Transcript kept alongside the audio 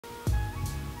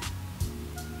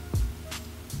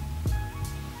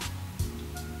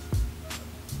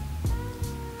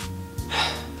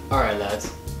Alright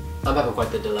lads, I'm having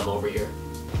quite the dilemma over here.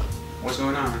 What's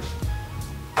going on?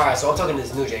 Alright, so I'm talking to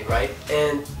this new Jake, right?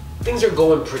 And things are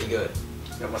going pretty good.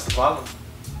 Then what's the problem?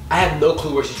 I have no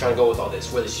clue where she's trying to go with all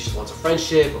this. Whether she just wants a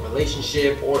friendship, a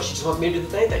relationship, or she just wants me to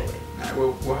do anything with it. Alright,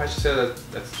 well, how'd you say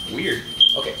that's weird?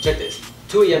 Okay, check this.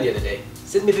 2 a.m. the other day.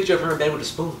 Sent me a picture of her in bed with a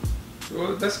spoon.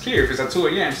 Well, that's clear. If it's at 2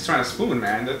 a.m., she's trying to spoon,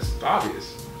 man. That's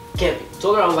obvious. Can't be.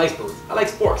 Told her I don't like spoons. I like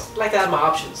sporks. I like to have my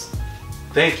options.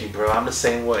 Thank you, bro. I'm the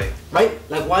same way. Right?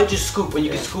 Like, why just scoop when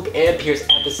you can scoop and pierce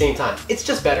at the same time? It's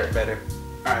just better.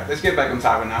 Alright, let's get back on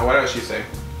topic now. What else she say?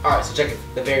 Alright, so check it.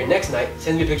 The very next night,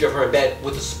 sends me a picture of her in bed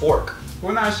with a spork.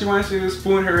 Well, now she wants you to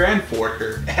spoon her and fork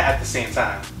her. At the same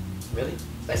time. Really?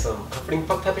 Like some comforting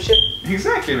fuck type of shit?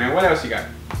 Exactly, man. What else you got?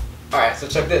 Alright, so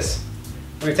check this.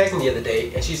 We were texting the other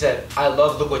day, and she said, I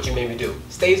love Look What You Made Me Do.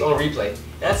 Stays on replay.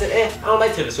 And I said, I don't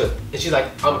like Taylor Swift. And she's like,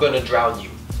 I'm gonna drown you.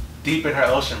 Deep in her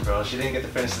ocean, bro. She didn't get to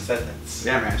finish the sentence.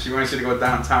 Yeah, man. She wants you to go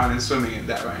downtown and swimming in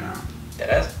that right now.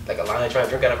 That's like a lion trying to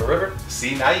drink out of a river.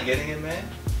 See, now you're getting it, man.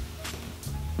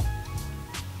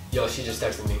 Yo, she just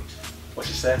texted me. What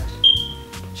she said?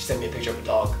 She sent me a picture of a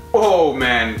dog. Oh,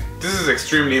 man. This is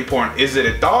extremely important. Is it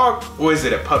a dog or is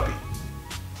it a puppy?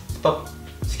 It's a puppy.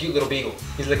 It's a cute little beagle.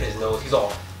 He's licking his nose. He's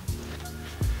all.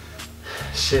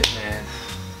 Shit, man.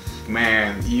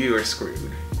 Man, you are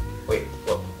screwed. Wait,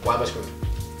 what? Why am I screwed?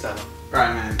 Tell him.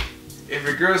 Right, man. If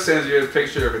a girl sends you a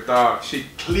picture of a dog, she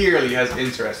clearly has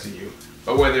interest in you.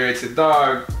 But whether it's a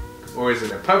dog or is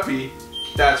it a puppy,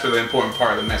 that's where the important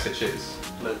part of the message is.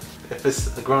 Look, if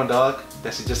it's a grown dog,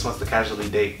 then she just wants to casually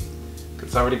date. Cause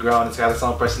it's already grown, it's got its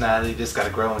own personality, just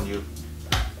gotta grow on you.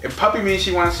 A puppy means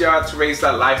she wants y'all to raise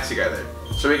that life together.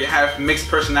 So we can have mixed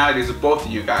personalities with both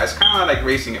of you guys. Kinda like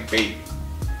raising a baby.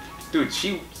 Dude,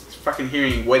 she's fucking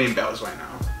hearing wedding bells right now.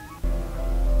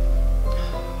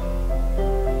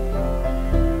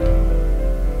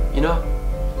 You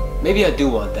know, maybe I do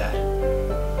want that.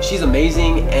 She's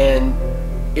amazing, and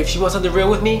if she wants something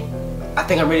real with me, I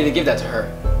think I'm ready to give that to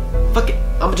her. Fuck it,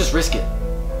 I'ma just risk it.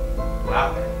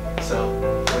 Wow. So,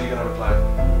 what are you gonna reply?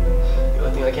 The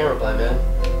only thing I can reply, man.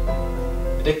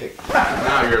 A dick pic.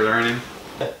 Now you're learning.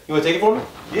 You wanna take it for me?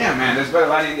 Yeah, man, there's better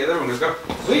lighting in the other room. Let's go.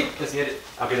 Sweet, let's get it.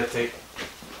 I'll get a tape.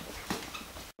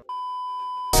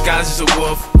 Disguised as a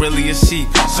wolf, really a sheep.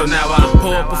 So now I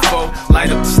pull up a foe, light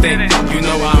up the steak. You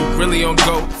know I'm really on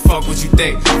go, fuck what you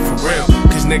think. For real,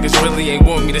 cause niggas really ain't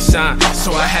want me to shine.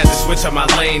 So I had to switch up my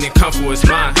lane and come for what's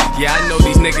mine. Yeah, I know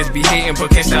these niggas be hating, but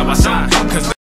can't stop my sign. Cause